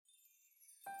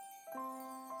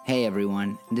Hey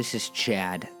everyone, this is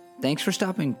Chad. Thanks for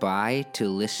stopping by to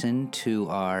listen to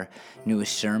our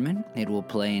newest sermon. It will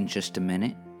play in just a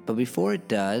minute. But before it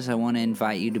does, I want to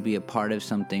invite you to be a part of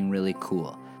something really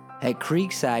cool. At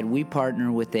Creekside, we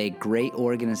partner with a great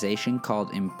organization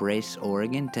called Embrace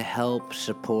Oregon to help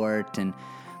support and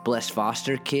bless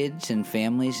foster kids and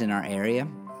families in our area.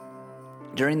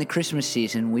 During the Christmas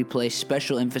season, we place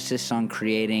special emphasis on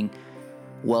creating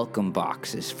welcome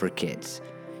boxes for kids.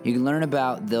 You can learn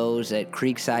about those at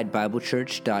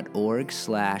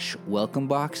creeksidebiblechurch.org/welcome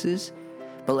boxes.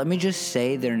 But let me just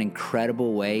say they're an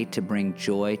incredible way to bring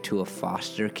joy to a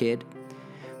foster kid.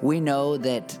 We know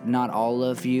that not all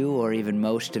of you, or even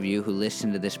most of you who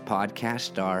listen to this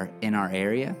podcast, are in our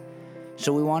area.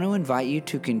 So we want to invite you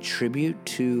to contribute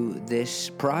to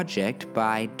this project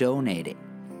by donating.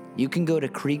 You can go to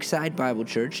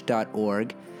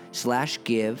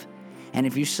creeksidebiblechurch.org/give, and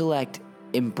if you select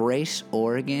Embrace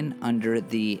Oregon under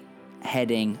the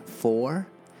heading 4,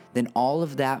 then all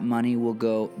of that money will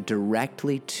go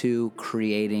directly to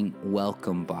creating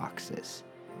welcome boxes.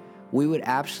 We would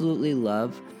absolutely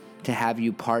love to have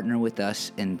you partner with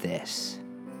us in this.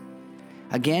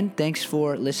 Again, thanks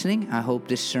for listening. I hope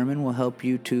this sermon will help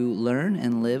you to learn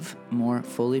and live more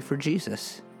fully for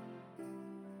Jesus.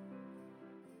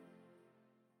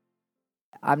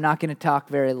 I'm not going to talk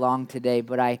very long today,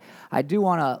 but I do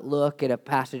want to look at a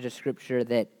passage of Scripture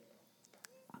that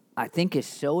I think is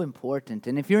so important.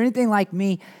 And if you're anything like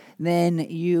me, then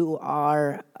you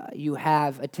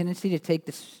have a tendency to take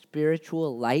the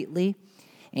spiritual lightly.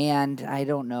 And I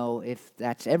don't know if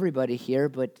that's everybody here,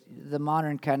 but the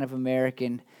modern kind of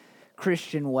American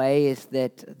Christian way is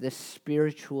that the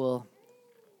spiritual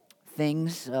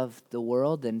things of the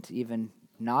world, and even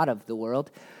not of the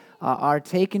world, are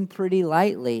taken pretty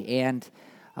lightly, and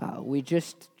we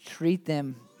just treat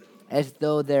them as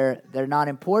though they're not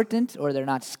important, or they're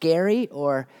not scary,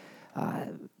 or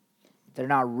they're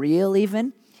not real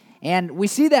even. And we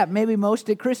see that maybe most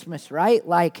at Christmas, right?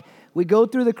 Like, we go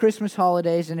through the Christmas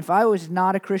holidays, and if I was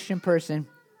not a Christian person,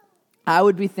 I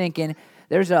would be thinking,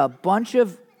 there's a bunch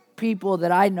of people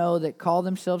that I know that call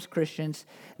themselves Christians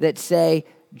that say,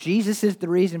 Jesus is the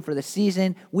reason for the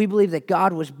season. We believe that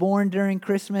God was born during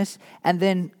Christmas, and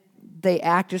then they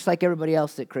act just like everybody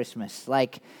else at Christmas.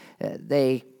 Like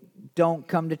they don't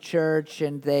come to church,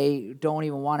 and they don't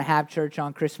even want to have church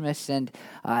on Christmas, and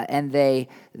they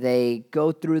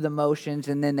go through the motions,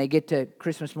 and then they get to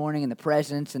Christmas morning and the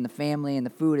presents and the family and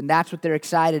the food, and that's what they're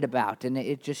excited about. And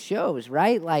it just shows,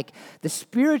 right? Like the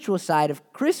spiritual side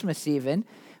of Christmas even.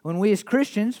 When we as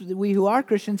Christians, we who are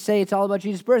Christians, say it's all about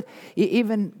Jesus' birth,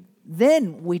 even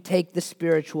then we take the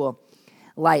spiritual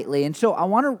lightly. And so I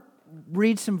want to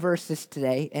read some verses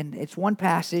today, and it's one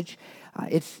passage.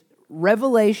 It's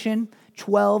Revelation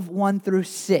 12, 1 through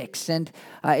 6. And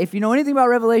if you know anything about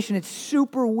Revelation, it's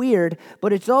super weird,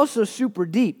 but it's also super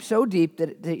deep, so deep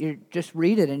that you just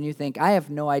read it and you think, I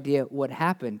have no idea what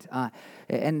happened.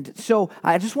 And so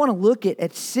I just want to look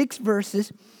at 6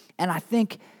 verses, and I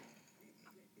think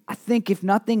if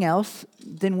nothing else,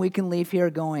 then we can leave here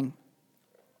going,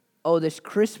 oh, this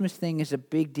Christmas thing is a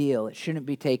big deal. It shouldn't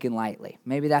be taken lightly.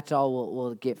 Maybe that's all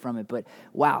we'll get from it. But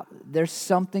wow, there's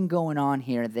something going on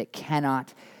here that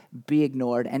cannot be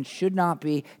ignored and should not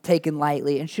be taken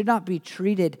lightly and should not be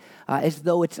treated as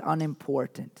though it's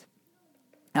unimportant.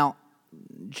 Now,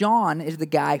 John is the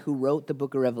guy who wrote the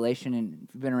book of Revelation, and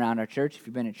if you've been around our church, if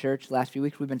you've been at church the last few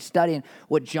weeks, we've been studying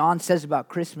what John says about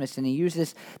Christmas, and he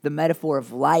uses the metaphor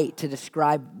of light to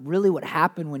describe really what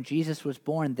happened when Jesus was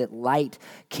born, that light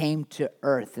came to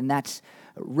earth, and that's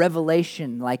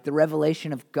revelation, like the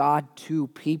revelation of God to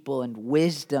people, and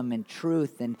wisdom and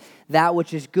truth, and that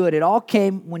which is good. It all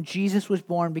came when Jesus was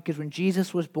born, because when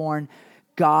Jesus was born,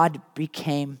 God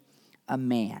became a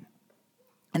man.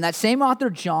 And that same author,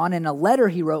 John, in a letter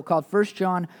he wrote called 1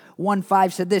 John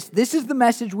 1:5 said this, "This is the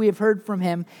message we have heard from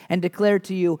him and declared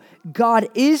to you. God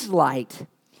is light.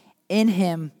 In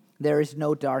him there is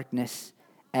no darkness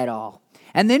at all."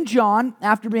 And then John,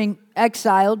 after being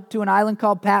exiled to an island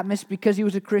called Patmos because he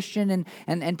was a Christian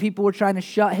and people were trying to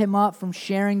shut him up from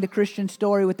sharing the Christian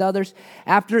story with others,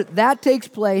 after that takes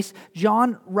place,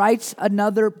 John writes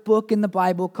another book in the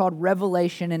Bible called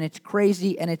Revelation, and it's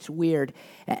crazy and it's weird.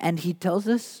 And he tells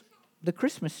us the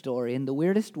Christmas story in the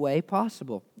weirdest way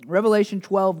possible. Revelation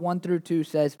 12, 1 through 2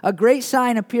 says, "A great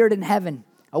sign appeared in heaven,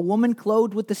 a woman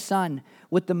clothed with the sun,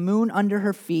 with the moon under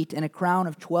her feet, and a crown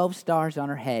of 12 stars on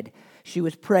her head. She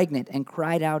was pregnant and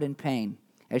cried out in pain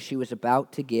as she was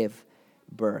about to give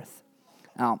birth."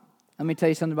 Now, let me tell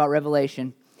you something about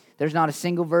Revelation. There's not a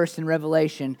single verse in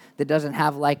Revelation that doesn't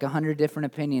have like 100 different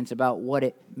opinions about what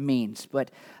it means.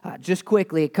 But just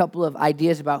quickly, a couple of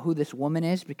ideas about who this woman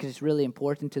is, because it's really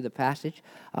important to the passage.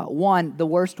 One, the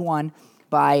worst one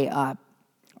by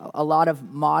a lot of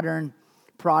modern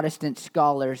Protestant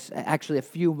scholars, actually a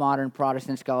few modern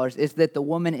Protestant scholars, is that the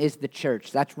woman is the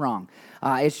church. That's wrong.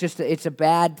 It's a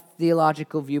bad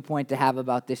theological viewpoint to have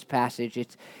about this passage.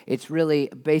 It's really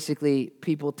basically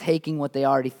people taking what they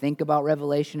already think about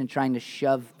Revelation and trying to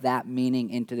shove that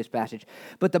meaning into this passage.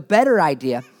 But the better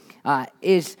idea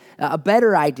is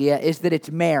that it's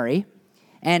Mary,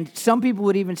 and some people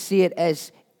would even see it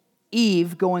as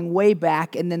Eve going way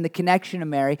back and then the connection to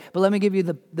Mary. But let me give you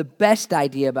the best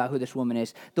idea about who this woman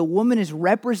is. The woman is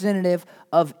representative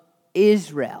of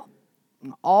Israel,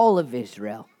 all of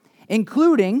Israel,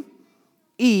 including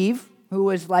Eve, who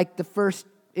was like the first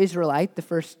Israelite, the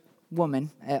first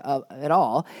woman at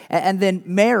all, and then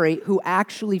Mary, who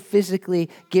actually physically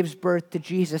gives birth to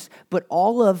Jesus, but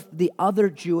all of the other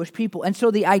Jewish people. And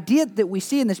so the idea that we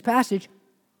see in this passage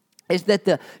is that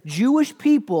the Jewish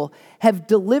people have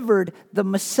delivered the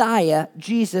Messiah,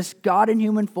 Jesus, God in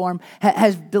human form,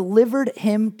 has delivered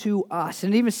him to us.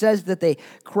 And it even says that they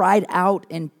cried out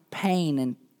in pain.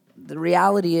 And the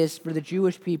reality is for the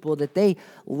Jewish people that they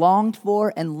longed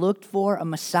for and looked for a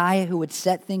Messiah who would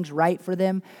set things right for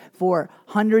them for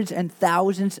hundreds and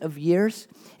thousands of years.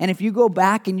 And if you go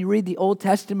back and you read the Old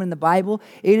Testament in the Bible,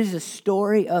 it is a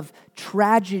story of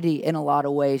tragedy in a lot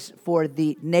of ways for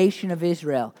the nation of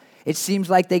Israel. It seems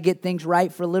like they get things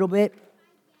right for a little bit,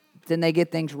 then they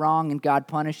get things wrong and God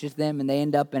punishes them and they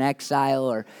end up in exile,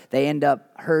 or they end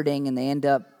up hurting and they end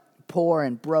up poor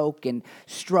and broke and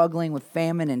struggling with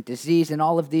famine and disease and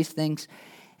all of these things.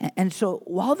 And so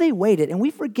while they waited, and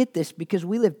we forget this because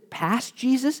we live past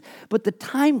Jesus, but the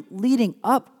time leading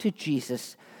up to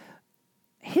Jesus,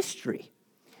 history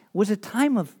was a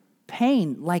time of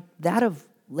pain like that of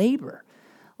labor,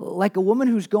 like a woman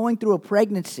who's going through a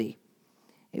pregnancy.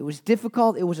 It was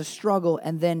difficult, it was a struggle,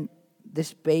 and then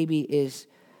this baby is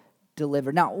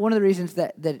delivered. Now, one of the reasons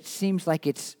that it seems like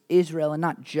it's Israel and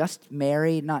not just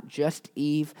Mary, not just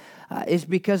Eve, is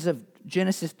because of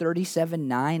Genesis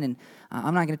 37:9. And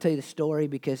I'm not going to tell you the story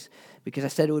because I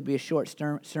said it would be a short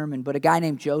sermon, but a guy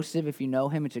named Joseph, if you know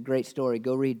him, it's a great story.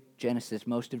 Go read Genesis.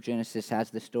 Most of Genesis has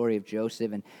the story of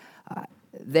Joseph. And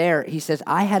there he says,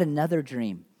 I had another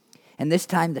dream, and this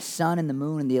time the sun and the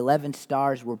moon and the 11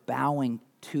 stars were bowing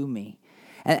to me.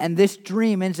 And this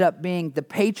dream ends up being the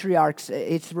patriarchs.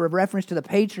 It's a reference to the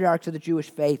patriarchs of the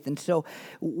Jewish faith. And so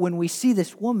when we see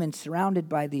this woman surrounded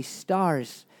by these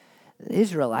stars, the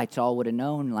Israelites all would have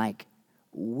known, like,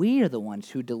 we are the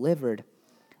ones who delivered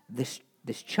this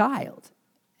child.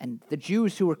 And the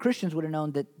Jews who were Christians would have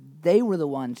known that they were the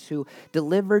ones who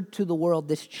delivered to the world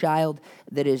this child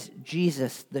that is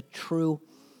Jesus, the true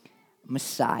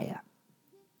Messiah.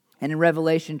 And in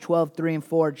Revelation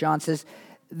 12:3-4, John says,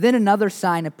 then another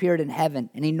sign appeared in heaven,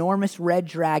 an enormous red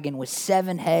dragon with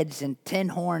 7 heads and 10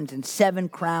 horns and 7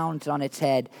 crowns on its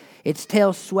head. Its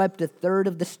tail swept a third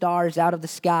of the stars out of the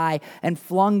sky and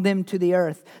flung them to the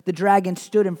earth. The dragon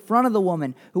stood in front of the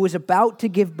woman who was about to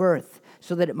give birth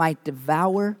so that it might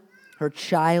devour her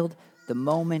child the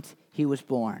moment he was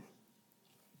born.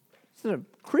 It's a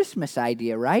Christmas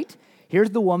idea, right?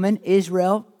 Here's the woman,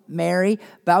 Israel, Mary,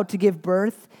 about to give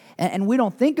birth. And we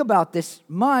don't think about this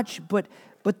much,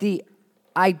 but the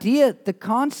idea, the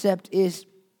concept is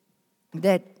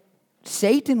that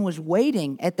Satan was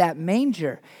waiting at that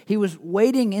manger. He was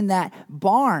waiting in that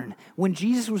barn when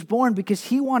Jesus was born because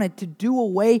he wanted to do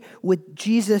away with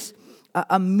Jesus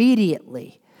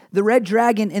immediately. The red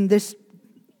dragon in this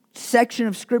section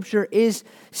of Scripture is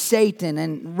Satan,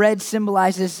 and red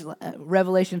symbolizes,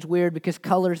 Revelation's weird because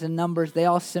colors and numbers, they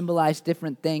all symbolize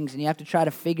different things, and you have to try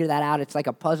to figure that out. It's like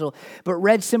a puzzle. But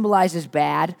red symbolizes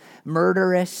bad,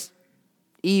 murderous,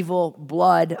 evil,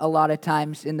 blood a lot of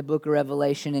times in the book of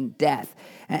Revelation, and death.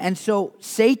 And so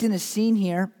Satan is seen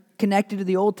here connected to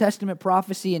the Old Testament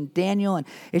prophecy in Daniel, and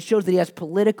it shows that he has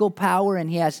political power and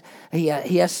he has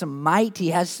some might,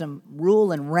 he has some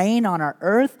rule and reign on our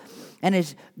earth. And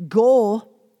his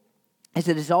goal, as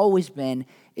it has always been,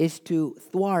 is to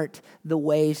thwart the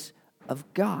ways of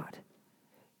God.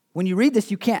 When you read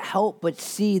this, you can't help but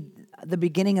see the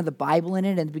beginning of the Bible in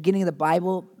it. And the beginning of the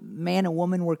Bible, man and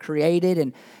woman were created,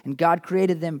 and God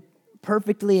created them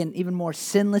perfectly and even more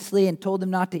sinlessly and told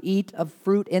them not to eat of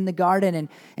fruit in the garden.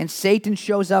 And Satan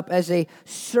shows up as a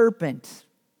serpent.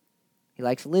 He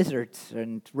likes lizards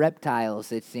and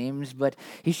reptiles, it seems, but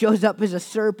he shows up as a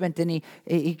serpent, and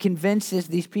he convinces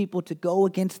these people to go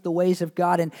against the ways of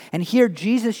God. And here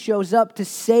Jesus shows up to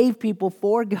save people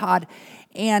for God,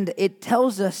 And it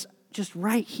tells us just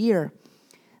right here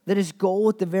that his goal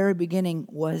at the very beginning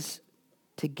was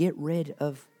to get rid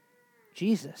of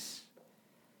Jesus.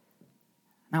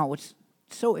 Now, what's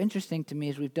so interesting to me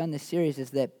as we've done this series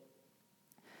is that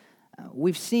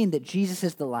we've seen that Jesus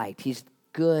is the light. He's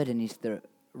good, and he's the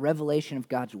revelation of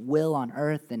God's will on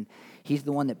earth, and he's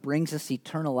the one that brings us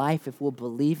eternal life if we'll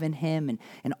believe in him,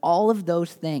 and all of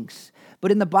those things.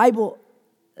 But in the Bible,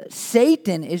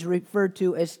 Satan is referred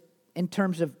to as in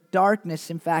terms of darkness.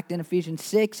 In fact, in Ephesians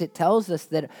 6, it tells us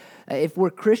that if we're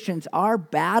Christians, our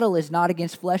battle is not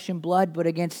against flesh and blood, but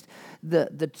against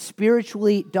the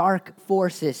spiritually dark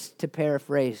forces, to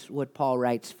paraphrase what Paul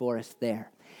writes for us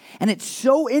there. And it's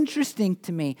so interesting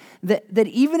to me that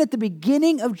even at the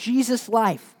beginning of Jesus'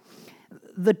 life,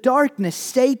 the darkness,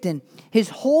 Satan, his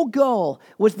whole goal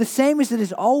was the same as it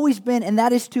has always been, and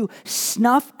that is to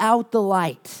snuff out the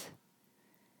light.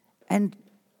 And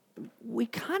we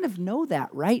kind of know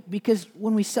that, right? Because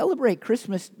when we celebrate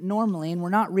Christmas normally, and we're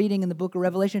not reading in the book of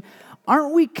Revelation,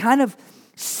 aren't we kind of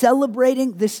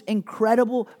celebrating this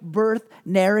incredible birth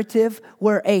narrative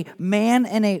where a man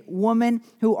and a woman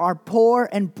who are poor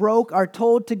and broke are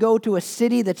told to go to a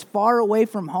city that's far away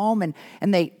from home,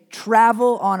 and they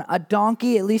travel on a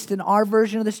donkey, at least in our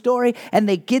version of the story, and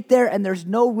they get there and there's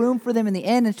no room for them in the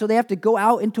inn, and so they have to go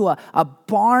out into a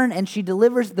barn, and she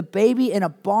delivers the baby in a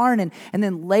barn and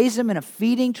then lays him in a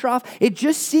feeding trough. It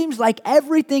just seems like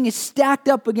everything is stacked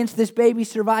up against this baby's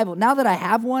survival. Now that I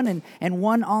have one and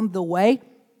one on the way,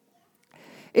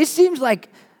 it seems like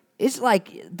it's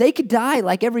like they could die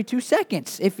like every 2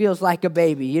 seconds, it feels like a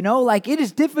baby, you know? Like it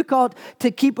is difficult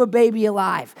to keep a baby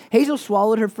alive. Hazel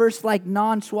swallowed her first like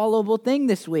non-swallowable thing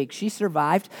this week. She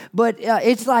survived, but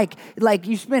it's like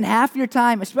you spend half your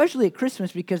time, especially at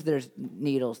Christmas, because there's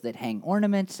needles that hang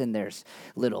ornaments and there's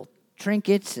little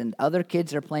trinkets and other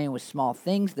kids are playing with small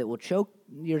things that will choke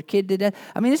your kid to death.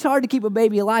 I mean, it's hard to keep a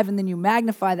baby alive, and then you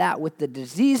magnify that with the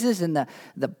diseases and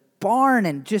the barn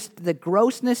and just the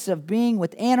grossness of being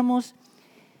with animals.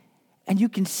 And you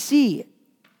can see,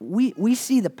 we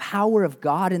see the power of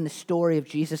God in the story of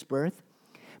Jesus' birth.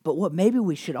 But what maybe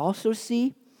we should also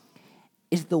see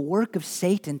is the work of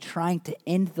Satan trying to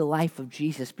end the life of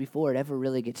Jesus before it ever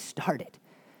really gets started.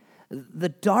 The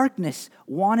darkness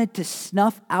wanted to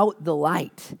snuff out the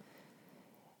light.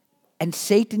 And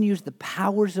Satan used the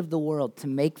powers of the world to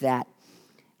make that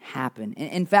happen.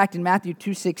 In fact, in Matthew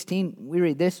 2:16, we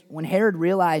read this: when Herod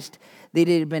realized that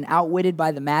he had been outwitted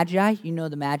by the Magi, you know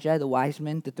the Magi, the wise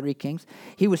men, the three kings,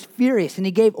 he was furious, and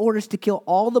he gave orders to kill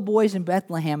all the boys in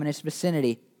Bethlehem and its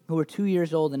vicinity who were 2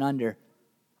 years old and under,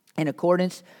 in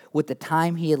accordance with the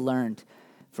time he had learned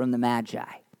from the Magi.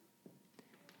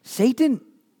 Satan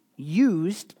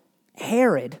used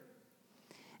Herod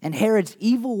and Herod's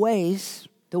evil ways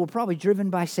that were probably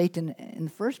driven by Satan in the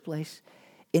first place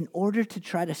in order to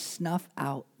try to snuff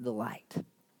out the light.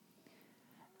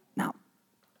 Now,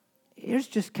 here's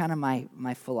just kind of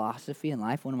my philosophy in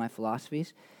life, one of my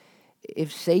philosophies.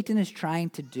 If Satan is trying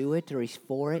to do it or he's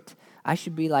for it, I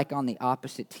should be like on the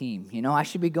opposite team. You know, I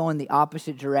should be going the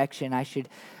opposite direction. I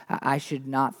should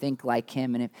not think like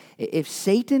him. And if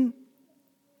Satan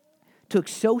took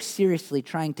so seriously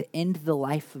trying to end the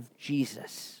life of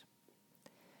Jesus,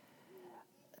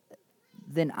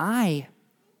 then I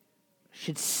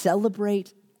should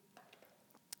celebrate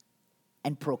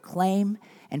and proclaim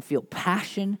and feel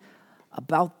passion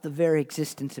about the very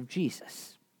existence of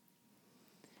Jesus.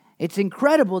 It's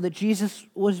incredible that Jesus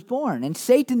was born, and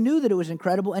Satan knew that it was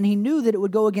incredible, and he knew that it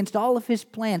would go against all of his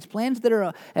plans that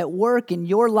are at work in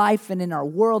your life and in our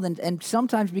world, and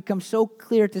sometimes become so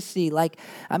clear to see.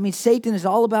 Satan is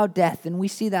all about death, and we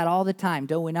see that all the time,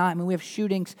 don't we not? I mean, we have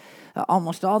shootings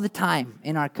almost all the time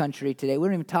in our country today. We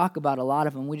don't even talk about a lot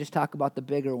of them. We just talk about the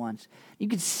bigger ones. You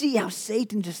can see how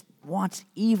Satan just wants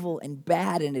evil and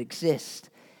bad and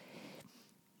exist.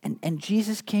 And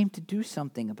Jesus came to do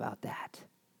something about that.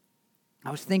 I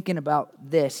was thinking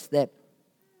about this, that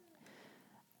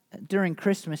during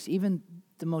Christmas, even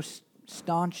the most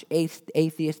staunch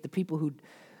atheists, the people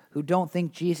who don't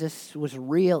think Jesus was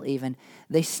real even,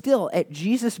 they still, at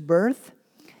Jesus' birth,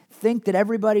 think that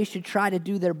everybody should try to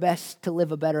do their best to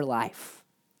live a better life.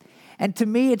 And to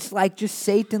me, it's like just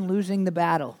Satan losing the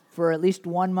battle for at least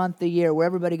 1 month a year, where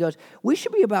everybody goes, we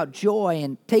should be about joy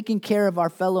and taking care of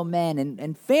our fellow men,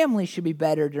 and families should be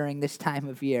better during this time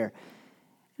of year.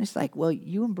 It's like, well,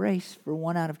 you embrace for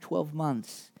 1 out of 12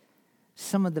 months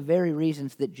some of the very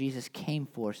reasons that Jesus came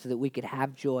for, so that we could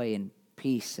have joy and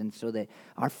peace, and so that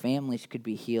our families could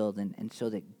be healed, and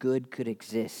so that good could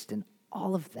exist, and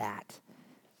all of that.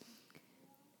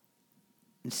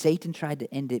 And Satan tried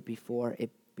to end it before it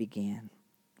began.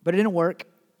 But it didn't work.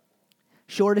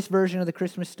 Shortest version of the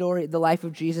Christmas story, the life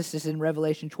of Jesus, is in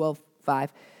Revelation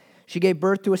 12:5. She gave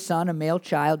birth to a son, a male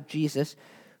child, Jesus,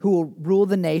 who will rule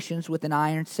the nations with an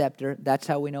iron scepter. That's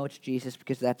how we know it's Jesus,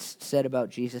 because that's said about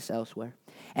Jesus elsewhere.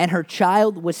 And her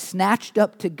child was snatched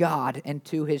up to God and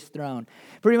to his throne.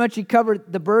 Pretty much he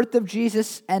covered the birth of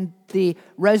Jesus and the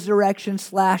resurrection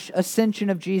 / ascension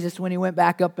of Jesus when he went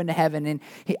back up into heaven. And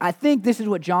I think this is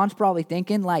what John's probably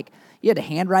thinking, like, you had to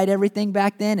handwrite everything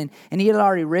back then, and he had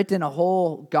already written a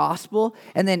whole gospel.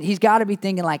 And then he's got to be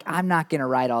thinking, like, I'm not going to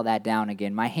write all that down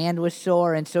again. My hand was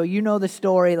sore. And so you know the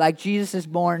story, like Jesus is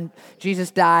born, Jesus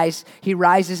dies, he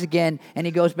rises again, and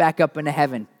he goes back up into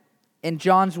heaven. In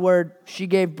John's word, she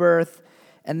gave birth,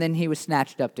 and then he was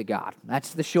snatched up to God.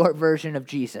 That's the short version of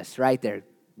Jesus right there.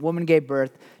 Woman gave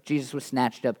birth, Jesus was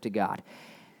snatched up to God.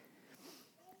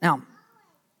 Now,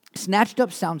 snatched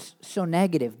up sounds so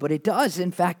negative, but it does,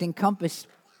 in fact, encompass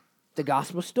the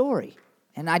gospel story.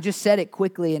 And I just said it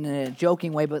quickly in a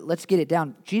joking way, but let's get it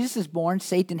down. Jesus is born.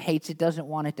 Satan hates it, doesn't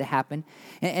want it to happen.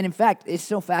 And in fact, it's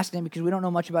so fascinating because we don't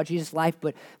know much about Jesus' life,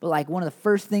 but like one of the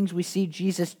first things we see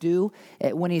Jesus do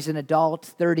when he's an adult,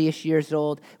 30-ish years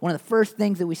old, one of the first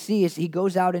things that we see is he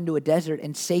goes out into a desert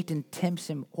and Satan tempts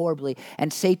him horribly.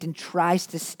 And Satan tries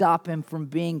to stop him from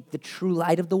being the true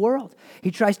light of the world.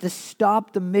 He tries to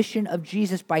stop the mission of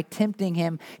Jesus by tempting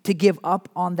him to give up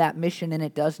on that mission, and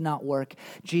it does not work.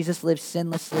 Jesus lives sinlessly.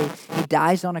 He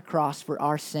dies on a cross for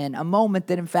our sin. A moment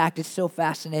that, in fact, is so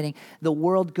fascinating. The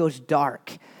world goes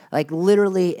dark. Like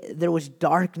literally, there was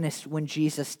darkness when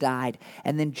Jesus died.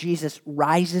 And then Jesus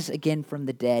rises again from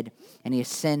the dead, and he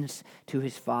ascends to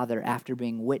his Father after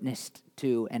being witnessed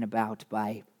to and about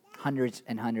by hundreds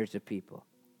and hundreds of people.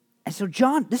 And so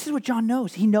John, this is what John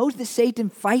knows. He knows that Satan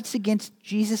fights against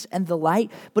Jesus and the light,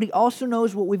 but he also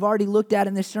knows what we've already looked at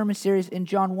in this sermon series in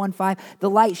John 1:5. The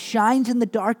light shines in the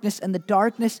darkness, and the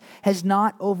darkness has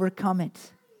not overcome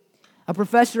it. A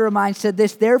professor of mine said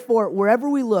this: therefore, wherever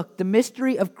we look, the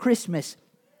mystery of Christmas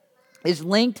is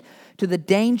linked to the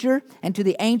danger and to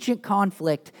the ancient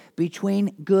conflict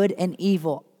between good and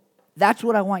evil. That's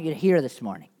what I want you to hear this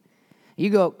morning. You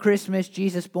go, Christmas,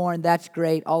 Jesus born, that's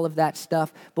great, all of that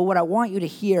stuff. But what I want you to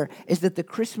hear is that the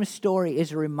Christmas story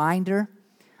is a reminder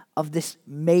of this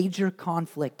major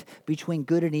conflict between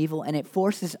good and evil, and it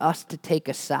forces us to take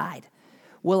a side.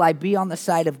 Will I be on the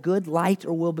side of good, light,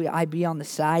 or will I be on the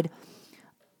side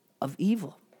of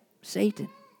evil, Satan?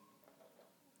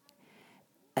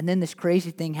 And then this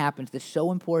crazy thing happens that's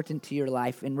so important to your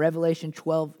life. In Revelation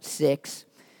 12:6,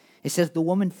 it says, the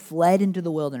woman fled into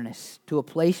the wilderness to a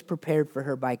place prepared for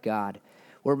her by God,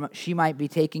 where she might be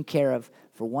taken care of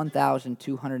for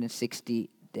 1,260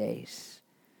 days.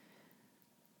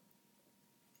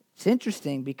 It's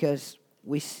interesting because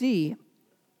we see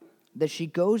that she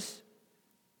goes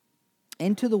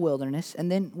into the wilderness,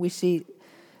 and then we see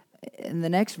in the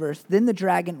next verse, then the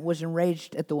dragon was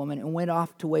enraged at the woman and went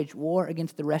off to wage war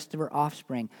against the rest of her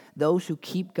offspring, those who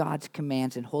keep God's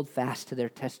commands and hold fast to their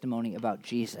testimony about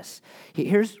Jesus.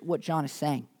 Here's what John is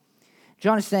saying.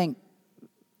 John is saying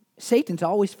Satan's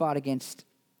always fought against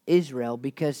Israel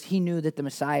because he knew that the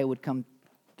Messiah would come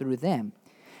through them.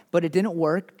 But it didn't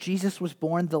work. Jesus was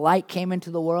born. The light came into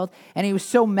the world. And he was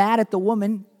so mad at the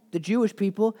woman, the Jewish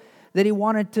people, that he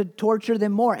wanted to torture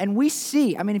them more. And we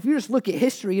see, I mean, if you just look at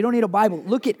history, you don't need a Bible,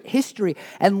 look at history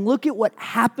and look at what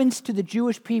happens to the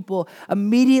Jewish people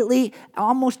immediately,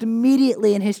 almost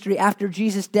immediately in history after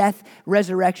Jesus' death,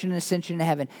 resurrection, and ascension to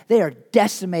heaven. They are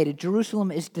decimated. Jerusalem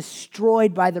is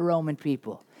destroyed by the Roman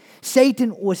people.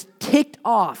 Satan was ticked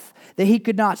off that he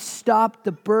could not stop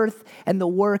the birth and the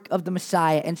work of the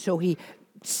Messiah. And so he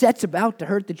sets about to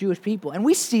hurt the Jewish people. And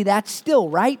we see that still,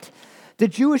 right? The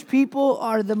Jewish people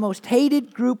are the most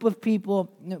hated group of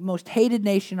people, the most hated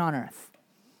nation on earth.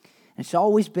 And it's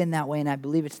always been that way, and I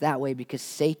believe it's that way because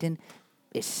Satan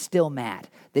is still mad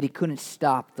that he couldn't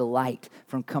stop the light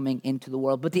from coming into the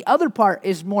world. But the other part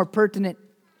is more pertinent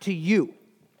to you.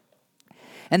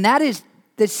 And that is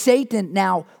that Satan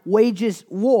now wages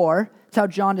war, that's how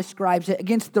John describes it,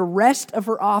 against the rest of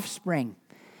her offspring.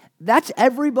 That's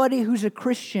everybody who's a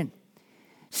Christian.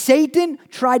 Satan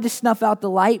tried to snuff out the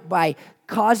light by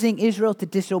causing Israel to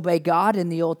disobey God in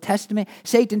the Old Testament.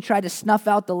 Satan tried to snuff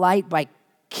out the light by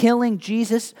killing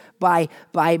Jesus, by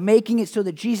making it so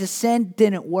that Jesus' sin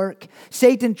didn't work.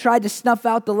 Satan tried to snuff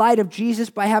out the light of Jesus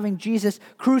by having Jesus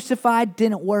crucified.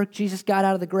 Didn't work. Jesus got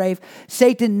out of the grave.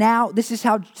 This is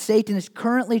how Satan is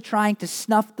currently trying to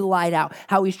snuff the light out,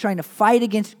 how he's trying to fight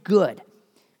against good.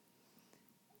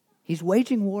 He's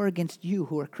waging war against you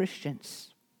who are Christians.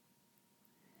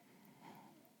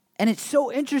 And it's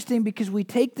so interesting because we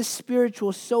take the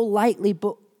spiritual so lightly,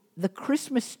 but the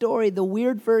Christmas story, the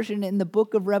weird version in the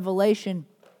book of Revelation,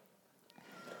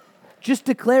 just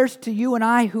declares to you and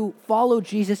I who follow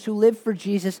Jesus, who live for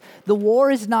Jesus, the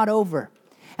war is not over.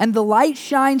 And the light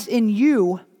shines in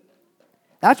you.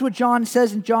 That's what John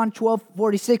says in John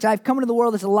 12:46. I've come into the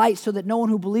world as a light so that no one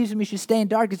who believes in me should stay in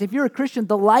darkness. If you're a Christian,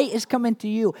 the light is coming to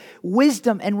you.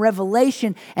 Wisdom and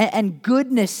revelation and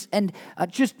goodness and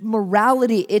just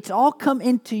morality, it's all come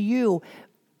into you.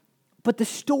 But the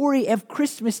story of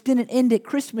Christmas didn't end at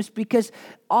Christmas because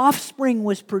offspring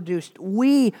was produced.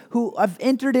 We who have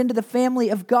entered into the family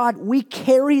of God, we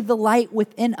carry the light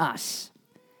within us.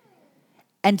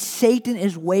 And Satan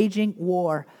is waging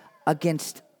war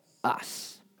against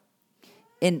us.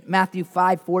 In Matthew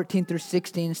 5:14 through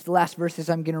 16, it's the last verses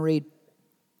I'm going to read.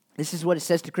 This is what it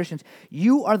says to Christians.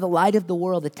 You are the light of the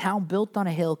world. A town built on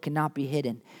a hill cannot be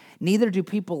hidden. Neither do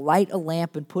people light a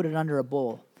lamp and put it under a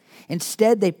bowl.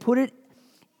 Instead, they put it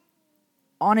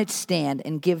on its stand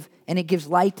and it gives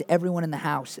light to everyone in the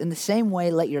house. In the same way,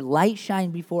 let your light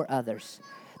shine before others,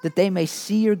 that they may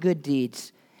see your good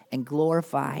deeds and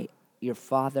glorify your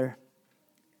Father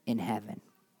in heaven.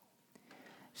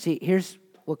 See, here's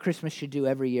what Christmas should do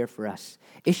every year for us.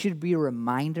 It should be a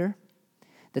reminder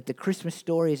that the Christmas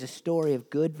story is a story of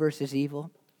good versus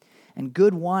evil. And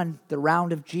good won the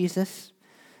round of Jesus.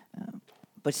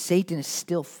 But Satan is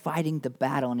still fighting the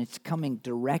battle, and it's coming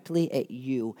directly at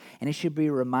you. And it should be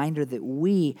a reminder that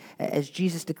we, as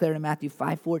Jesus declared in Matthew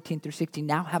 5:14 through 16,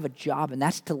 now have a job, and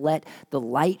that's to let the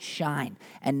light shine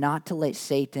and not to let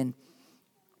Satan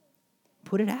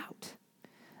put it out.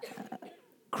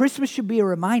 Christmas should be a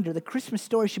reminder. The Christmas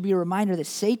story should be a reminder that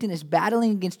Satan is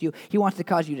battling against you. He wants to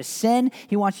cause you to sin.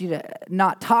 He wants you to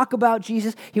not talk about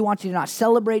Jesus. He wants you to not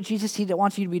celebrate Jesus. He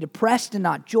wants you to be depressed and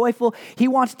not joyful. He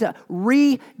wants to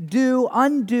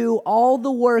undo all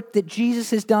the work that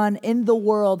Jesus has done in the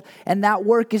world, and that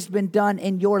work has been done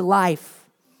in your life.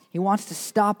 He wants to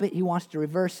stop it. He wants to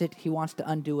reverse it. He wants to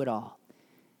undo it all.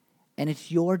 And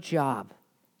it's your job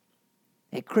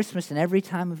at Christmas and every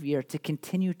time of year to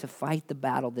continue to fight the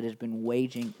battle that has been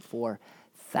waging for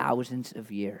thousands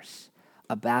of years,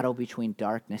 a battle between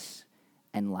darkness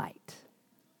and light.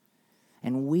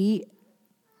 And we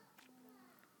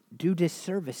do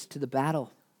disservice to the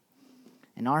battle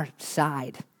in our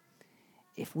side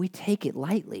if we take it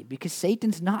lightly, because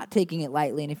Satan's not taking it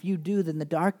lightly, and if you do, then the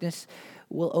darkness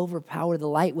will overpower the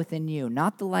light within you,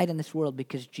 not the light in this world,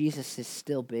 because Jesus is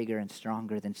still bigger and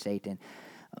stronger than Satan.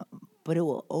 But it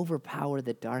will overpower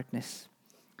the darkness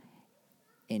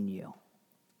in you.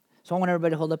 So I want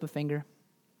everybody to hold up a finger.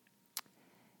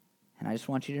 And I just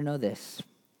want you to know this.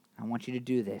 I want you to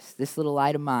do this. This little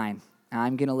light of mine,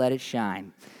 I'm going to let it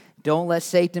shine. Don't let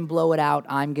Satan blow it out.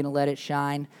 I'm going to let it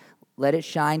shine. Let it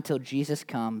shine till Jesus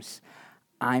comes.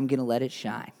 I'm going to let it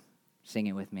shine. Sing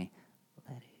it with me.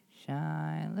 Let it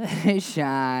shine, let it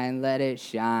shine, let it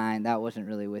shine. That wasn't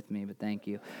really with me, but thank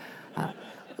you.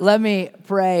 Let me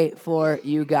pray for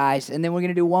you guys, and then we're going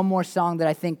to do one more song that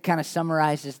I think kind of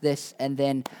summarizes this, and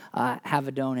then have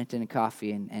a donut and a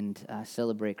coffee and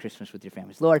celebrate Christmas with your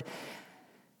families. Lord,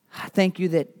 thank you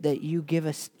that you give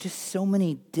us just so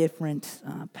many different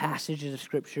passages of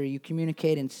Scripture. You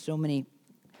communicate in so many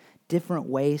different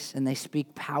ways, and they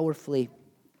speak powerfully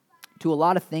to a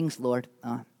lot of things, Lord.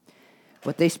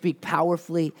 But they speak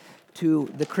powerfully to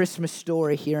the Christmas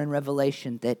story here in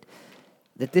Revelation, that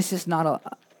this is not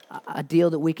a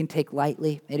deal that we can take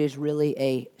lightly. It is really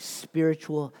a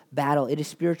spiritual battle. It is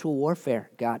spiritual warfare,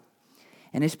 God.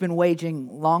 And it's been waging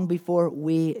long before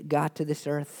we got to this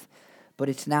earth, but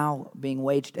it's now being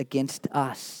waged against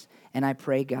us. And I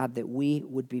pray, God, that we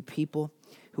would be people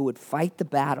who would fight the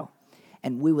battle,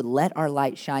 and we would let our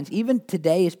light shine. Even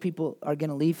today, as people are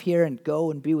going to leave here and go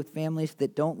and be with families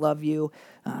that don't love you,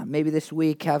 maybe this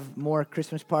week have more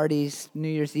Christmas parties, New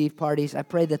Year's Eve parties, I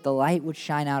pray that the light would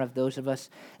shine out of those of us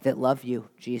that love you,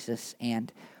 Jesus,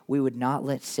 and we would not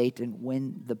let Satan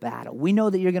win the battle. We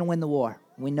know that you're going to win the war.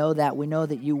 We know that. We know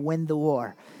that you win the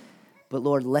war. But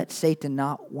Lord, let Satan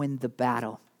not win the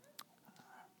battle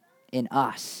in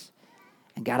us.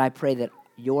 And God, I pray that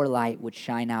your light would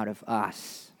shine out of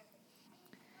us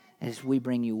as we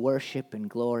bring you worship and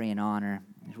glory and honor,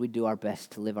 as we do our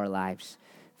best to live our lives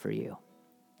for you.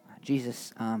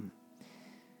 Jesus,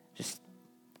 just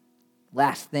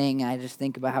last thing, I just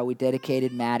think about how we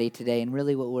dedicated Maddie today, and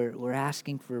really what we're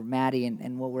asking for Maddie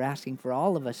and what we're asking for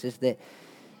all of us is that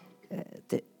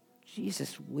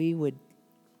Jesus, we would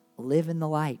live in the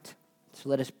light. So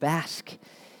let us bask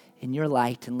in your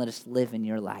light and let us live in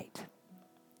your light.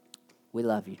 We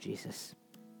love you, Jesus.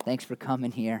 Thanks for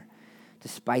coming here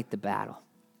despite the battle.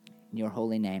 In your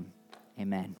holy name,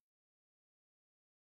 amen.